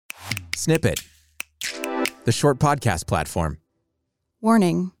Snippet, the short podcast platform.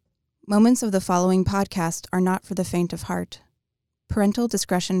 Warning: moments of the following podcast are not for the faint of heart. Parental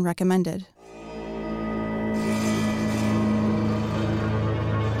discretion recommended.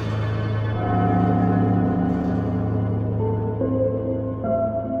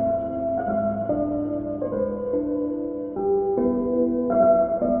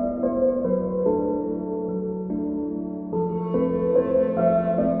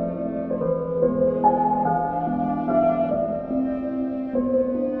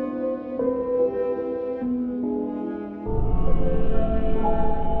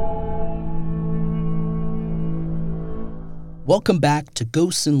 Welcome back to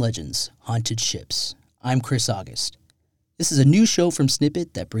Ghosts and Legends, Haunted Ships. I'm Cris August. This is a new show from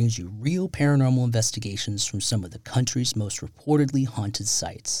Snippet that brings you real paranormal investigations from some of the country's most reportedly haunted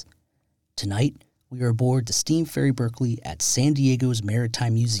sites. Tonight, we are aboard the Steam Ferry Berkeley at San Diego's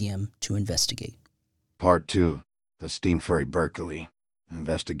Maritime Museum to investigate. Part 2, the Steam Ferry Berkeley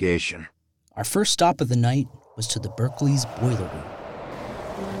investigation. Our first stop of the night was to the Berkeley's boiler room.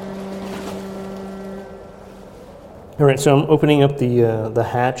 All right, so I'm opening up the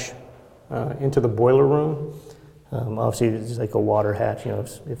hatch into the boiler room. Obviously, it's like a water hatch. You know,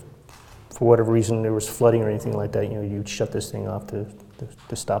 if for whatever reason there was flooding or anything like that, you know, you'd shut this thing off to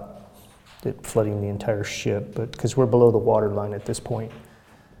stop it flooding the entire ship. But because we're below the water line at this point.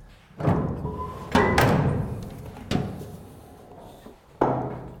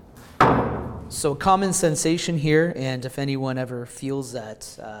 So a common sensation here, and if anyone ever feels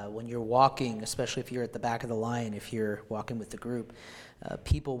that when you're walking, especially if you're at the back of the line, if you're walking with the group,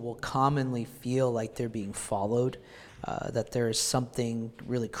 people will commonly feel like they're being followed, that there is something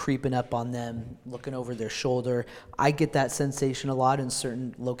really creeping up on them, looking over their shoulder. I get that sensation a lot in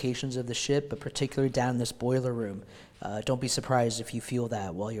certain locations of the ship, but particularly down in this boiler room. Don't be surprised if you feel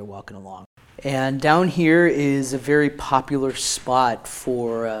that while you're walking along. And down here is a very popular spot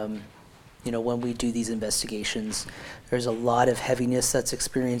for when we do these investigations. There's a lot of heaviness that's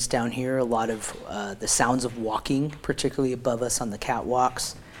experienced down here, a lot of the sounds of walking, particularly above us on the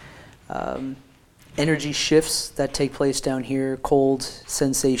catwalks. Energy shifts that take place down here, cold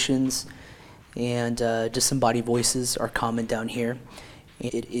sensations, and disembodied voices are common down here.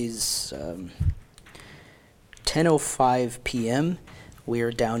 It is 10:05 p.m. We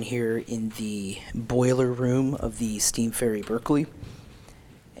are down here in the boiler room of the Steam Ferry Berkeley.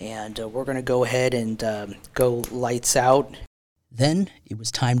 And we're going to go ahead and go lights out. Then it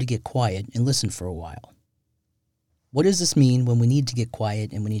was time to get quiet and listen for a while. What does this mean when we need to get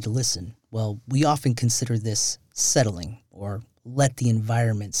quiet and we need to listen? Well, we often consider this settling, or let the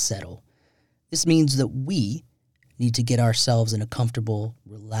environment settle. This means that we need to get ourselves in a comfortable,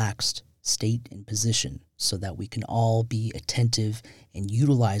 relaxed state and position so that we can all be attentive and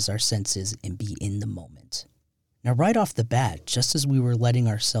utilize our senses and be in the moment. Now, right off the bat, just as we were letting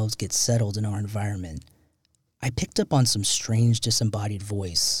ourselves get settled in our environment, I picked up on some strange disembodied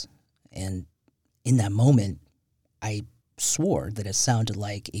voice, and in that moment, I swore that it sounded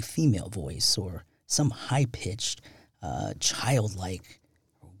like a female voice or some high-pitched, childlike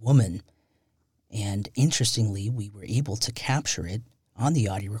woman. And interestingly, we were able to capture it on the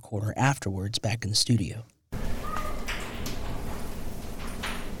audio recorder afterwards back in the studio.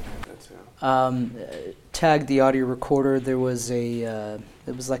 Tagged the audio recorder. There was it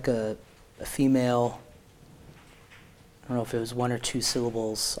was like a female, I don't know if it was one or two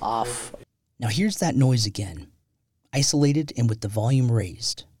syllables off. Now here's that noise again, isolated and with the volume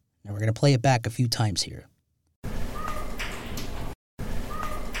raised. Now we're going to play it back a few times here.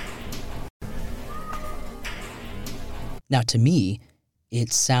 Now to me,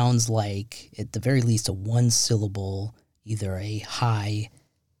 it sounds like, at the very least, a one syllable, either a hi,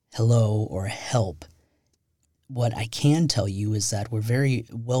 hello, or a help. What I can tell you is that we're very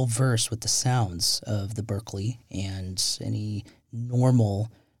well versed with the sounds of the Berkeley and any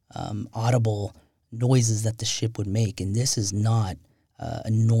normal audible noises that the ship would make. And this is not a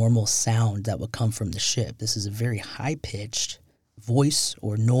normal sound that would come from the ship. This is a very high-pitched voice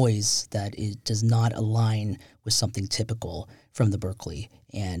or noise that it does not align with something typical from the Berkeley.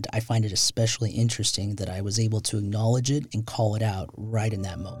 And I find it especially interesting that I was able to acknowledge it and call it out right in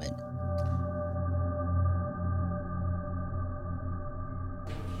that moment.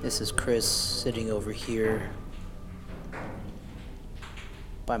 This is Chris sitting over here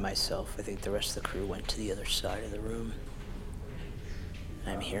by myself. I think the rest of the crew went to the other side of the room.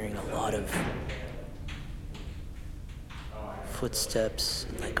 I'm hearing a lot of footsteps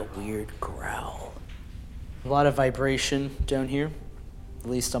and like a weird growl. A lot of vibration down here, at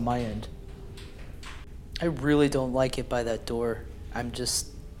least on my end. I really don't like it by that door. I'm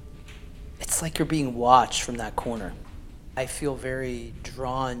just it's like you're being watched from that corner. I feel very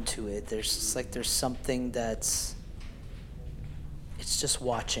drawn to it. There's something it's just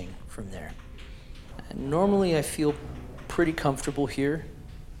watching from there. And normally I feel pretty comfortable here,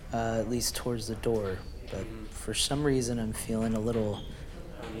 at least towards the door, but for some reason I'm feeling a little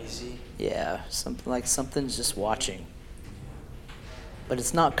uneasy. Yeah, something's just watching. But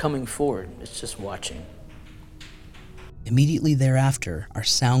it's not coming forward, it's just watching. Immediately thereafter, our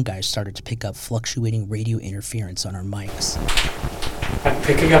sound guys started to pick up fluctuating radio interference on our mics. I'm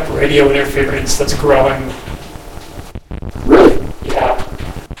picking up radio interference that's growing. Yeah.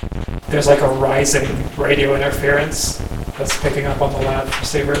 There's like a rising radio interference that's picking up on the lab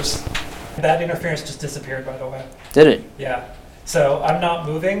receivers. That interference just disappeared, by the way. Did it? Yeah. So I'm not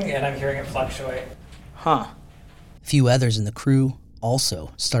moving and I'm hearing it fluctuate. Huh. A few others in the crew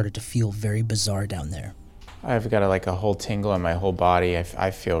also started to feel very bizarre down there. I've got a whole tingle in my whole body. I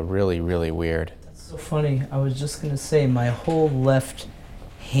feel really, really weird. That's so funny. I was just going to say, my whole left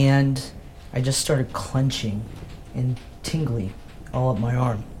hand, I just started clenching and tingly all up my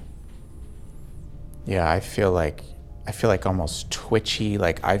arm. Yeah, I feel like almost twitchy,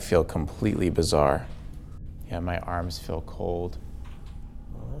 like I feel completely bizarre. Yeah, my arms feel cold.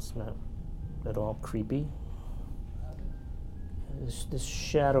 Well, that's not at all creepy. This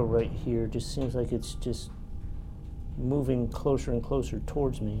shadow right here just seems like it's just moving closer and closer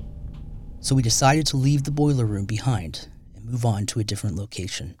towards me. So we decided to leave the boiler room behind and move on to a different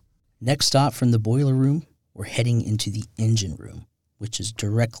location. Next stop from the boiler room, we're heading into the engine room, which is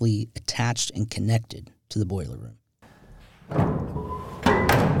directly attached and connected to the boiler room.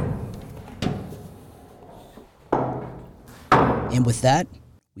 And with that,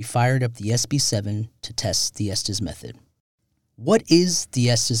 we fired up the SB7 to test the Estes Method. What is the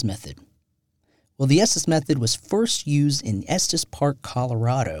Estes Method? Well, the Estes Method was first used in Estes Park,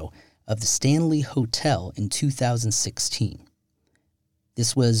 Colorado, of the Stanley Hotel in 2016.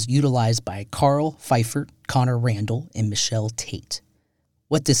 This was utilized by Carl Pfeiffer, Connor Randall, and Michelle Tate.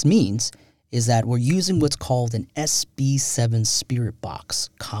 What this means is that we're using what's called an SB7 spirit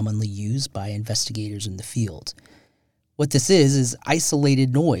box, commonly used by investigators in the field. What this is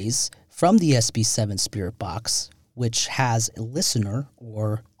isolated noise from the SB7 spirit box, which has a listener,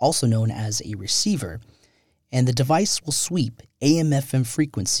 or also known as a receiver, and the device will sweep AM/FM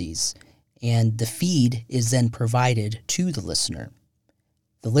frequencies, and the feed is then provided to the listener.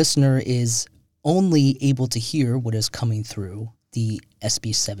 The listener is only able to hear what is coming through the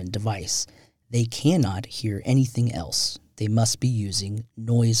SB7 device. They cannot hear anything else. They must be using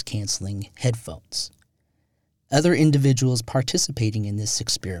noise-canceling headphones. Other individuals participating in this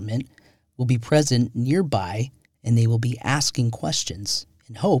experiment will be present nearby, and they will be asking questions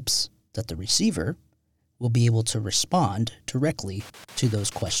in hopes that the receiver will be able to respond directly to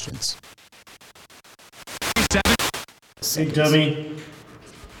those questions. Hey, dummy.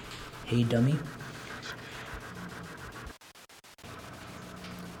 Hey, dummy.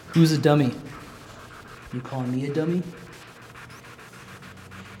 Who's a dummy? You calling me a dummy?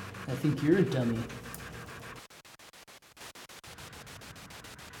 I think you're a dummy.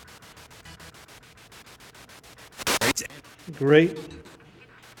 Great.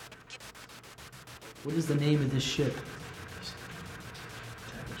 What is the name of this ship?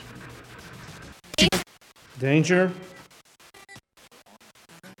 Danger.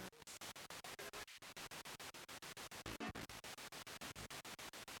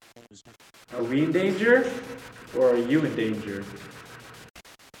 Are we in danger? Or are you in danger?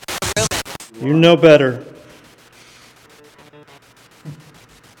 You know better.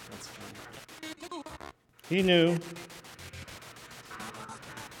 He knew.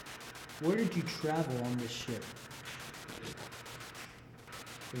 Where did you travel on this ship?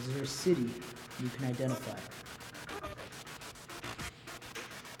 Is there a city you can identify?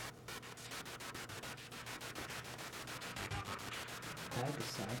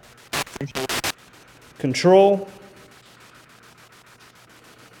 Control.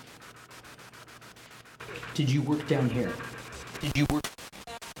 Did you work down here?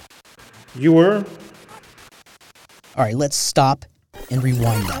 You were? All right, let's stop and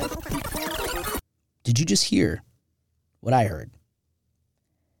rewind that. Did you just hear what I heard?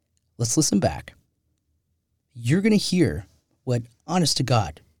 Let's listen back. You're going to hear what, honest to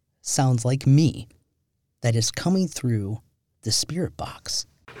God, sounds like me that is coming through the spirit box.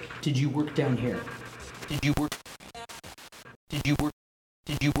 Did you work down here?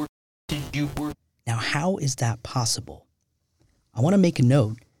 Now, how is that possible? I want to make a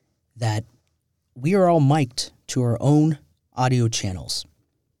note that we are all mic'd to our own audio channels.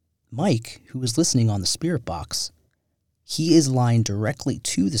 Mike, who is listening on the spirit box, he is lined directly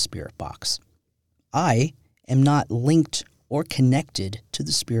to the spirit box. I am not linked or connected to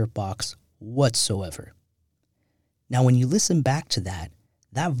the spirit box whatsoever. Now, when you listen back to that,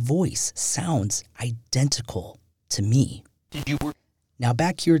 that voice sounds identical to me. Now,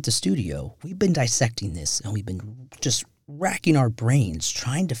 back here at the studio, we've been dissecting this, and we've been just racking our brains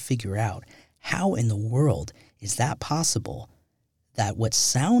trying to figure out how in the world is that possible that what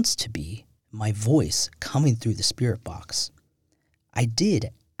sounds to be my voice coming through the spirit box. I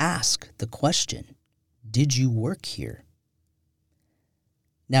did ask the question, did you work here?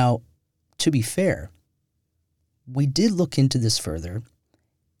 Now, to be fair, we did look into this further.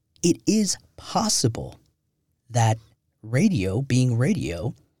 It is possible that radio, being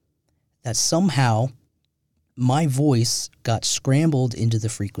radio, that somehow my voice got scrambled into the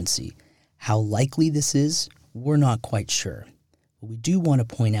frequency. How likely this is, we're not quite sure. But we do want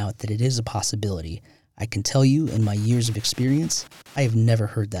to point out that it is a possibility. I can tell you, in my years of experience, I have never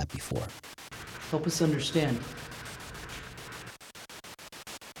heard that before. Help us understand.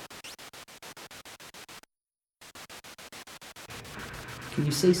 Can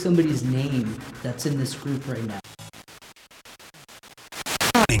you say somebody's name that's in this group right now?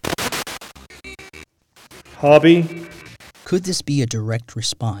 Hobby? Could this be a direct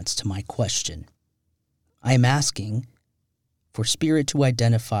response to my question? I am asking for Spirit to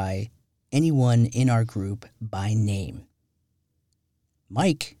identify anyone in our group by name.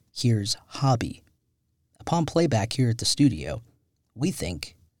 Mike hears Hobby. Upon playback here at the studio, we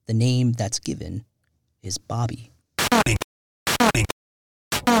think the name that's given is Bobby.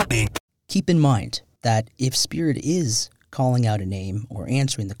 Keep in mind that if Spirit is calling out a name or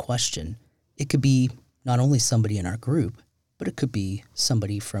answering the question, it could be not only somebody in our group, but it could be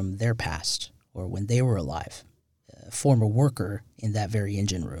somebody from their past or when they were alive, a former worker in that very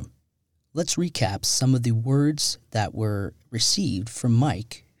engine room. Let's recap some of the words that were received from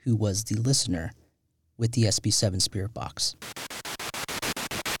Mike, who was the listener with the SB7 Spirit Box.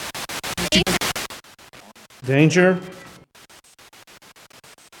 Danger?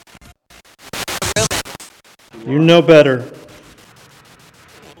 You know better.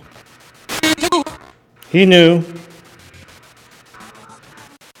 He knew.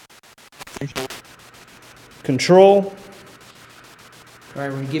 Control. All right,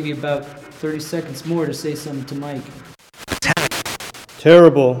 we're going to give you about 30 seconds more to say something to Mike.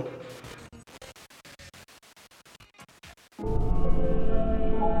 Terrible.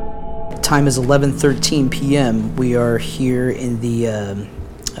 Time is 11:13 p.m. We are here in the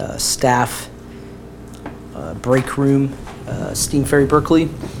staff break room, Steam Ferry Berkeley.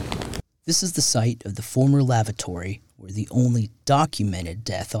 This is the site of the former lavatory where the only documented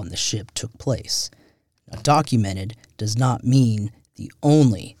death on the ship took place. Now, documented does not mean the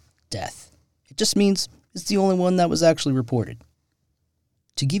only death. It just means it's the only one that was actually reported.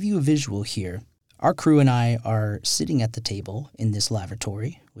 To give you a visual here, our crew and I are sitting at the table in this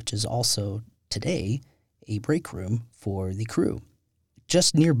lavatory, which is also today a break room for the crew.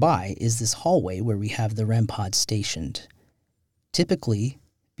 Just nearby is this hallway where we have the REM pod stationed. Typically,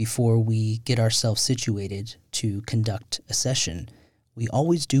 before we get ourselves situated to conduct a session, we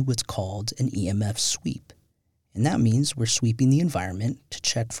always do what's called an EMF sweep. And that means we're sweeping the environment to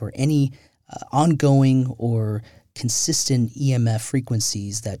check for any ongoing or consistent EMF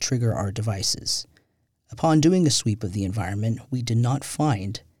frequencies that trigger our devices. Upon doing a sweep of the environment, we did not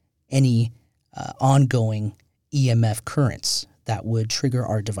find any ongoing EMF currents that would trigger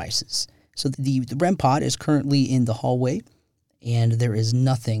our devices. So the REM pod is currently in the hallway, and there is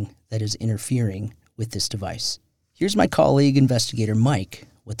nothing that is interfering with this device. Here's my colleague, investigator Mike,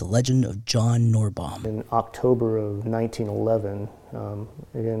 with the legend of John Norbaum. In October of 1911,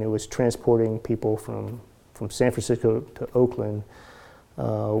 again, it was transporting people from San Francisco to Oakland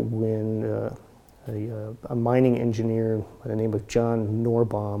when a mining engineer by the name of John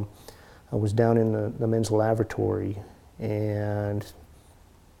Norbaum was down in the men's lavatory, and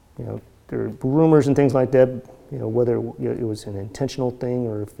there were rumors and things like that, whether it was an intentional thing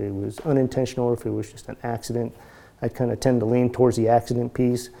or if it was unintentional or if it was just an accident. I kind of tend to lean towards the accident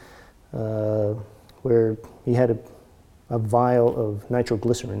piece, where he had a vial of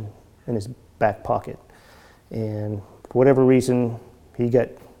nitroglycerin in his back pocket, and for whatever reason, he got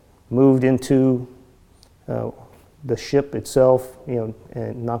moved into the ship itself,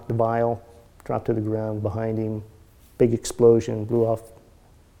 and knocked the vial, dropped to the ground behind him. Big explosion, blew off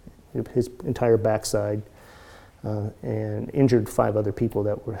his entire backside, and injured 5 other people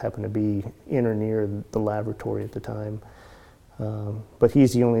that happened to be in or near the lavatory at the time. But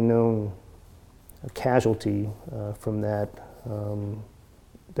he's the only known casualty from that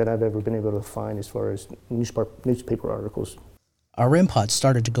that I've ever been able to find as far as newspaper articles. Our REM pod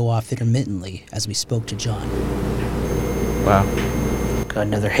started to go off intermittently as we spoke to John. Wow. Got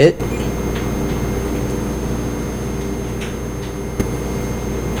another hit.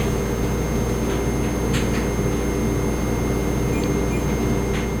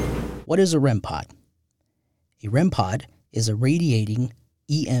 What is a REM pod? A REM pod is a radiating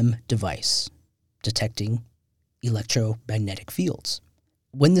EM device detecting electromagnetic fields.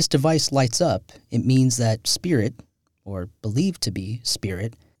 When this device lights up, it means that spirit, or believed to be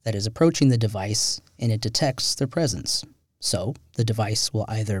spirit, that is approaching the device, and it detects their presence. So the device will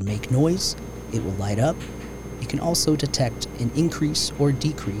either make noise, it will light up, it can also detect an increase or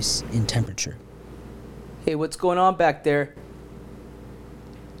decrease in temperature. Hey, what's going on back there?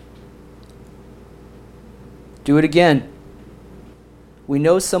 Do it again. We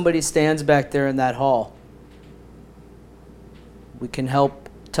know somebody stands back there in that hall. We can help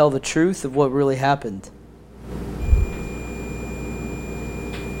tell the truth of what really happened.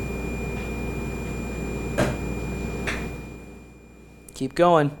 Keep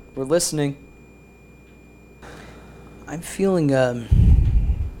going. We're listening. I'm feeling,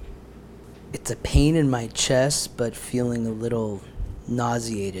 it's a pain in my chest, but feeling a little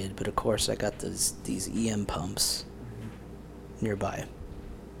nauseated. But of course, I got these EM pumps nearby.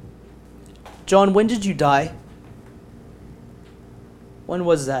 John, when did you die? When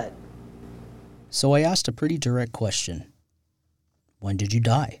was that? So I asked a pretty direct question. When did you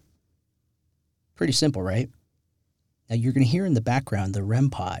die? Pretty simple, right? Now you're going to hear in the background the REM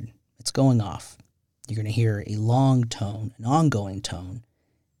pod. It's going off. You're going to hear a long tone, an ongoing tone,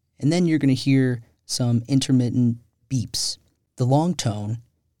 and then you're going to hear some intermittent beeps. The long tone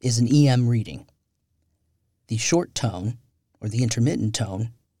is an EM reading. The short tone, or the intermittent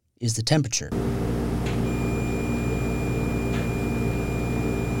tone, is the temperature.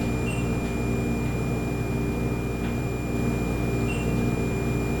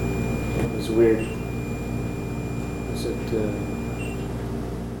 It was weird. Was it,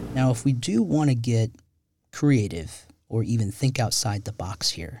 Now, if we do want to get creative or even think outside the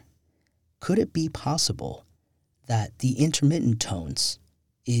box here, could it be possible that the intermittent tones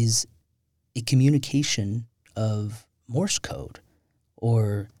is a communication of Morse code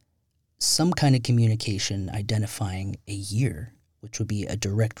or some kind of communication identifying a year, which would be a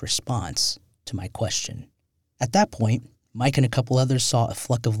direct response to my question? At that point, Mike and a couple others saw a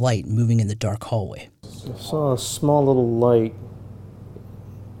fleck of light moving in the dark hallway. I saw a small little light.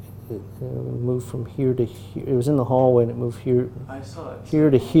 It moved from here to here. It was in the hallway and it moved here, here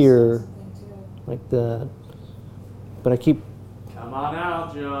to here, like that. But I keep... Come on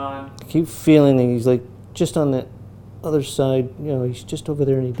out, John. I keep feeling that he's like just on that other side. You know, he's just over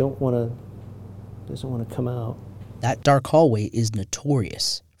there and he doesn't want to come out. That dark hallway is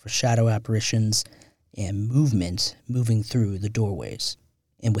notorious for shadow apparitions and movement moving through the doorways.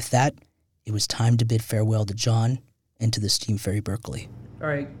 And with that, it was time to bid farewell to John and to the Steam Ferry Berkeley. All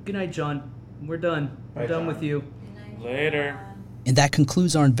right. Good night, John. We're done. We're done with you. Later. And that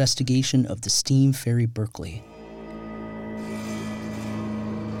concludes our investigation of the Steam Ferry Berkeley.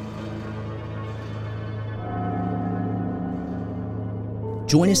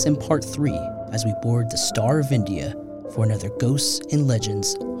 Join us in part 3 as we board the Star of India for another Ghosts and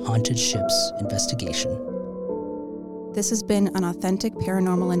Legends Haunted Ships investigation. This has been an authentic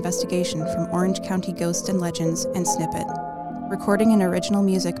paranormal investigation from Orange County Ghosts and Legends and Snippet. Recording and original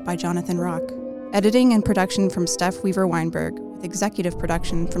music by Jonathan Rock. Editing and production from Steph Weaver-Weinberg, with executive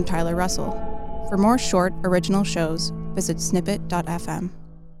production from Tyler Russell. For more short, original shows, visit snippet.fm.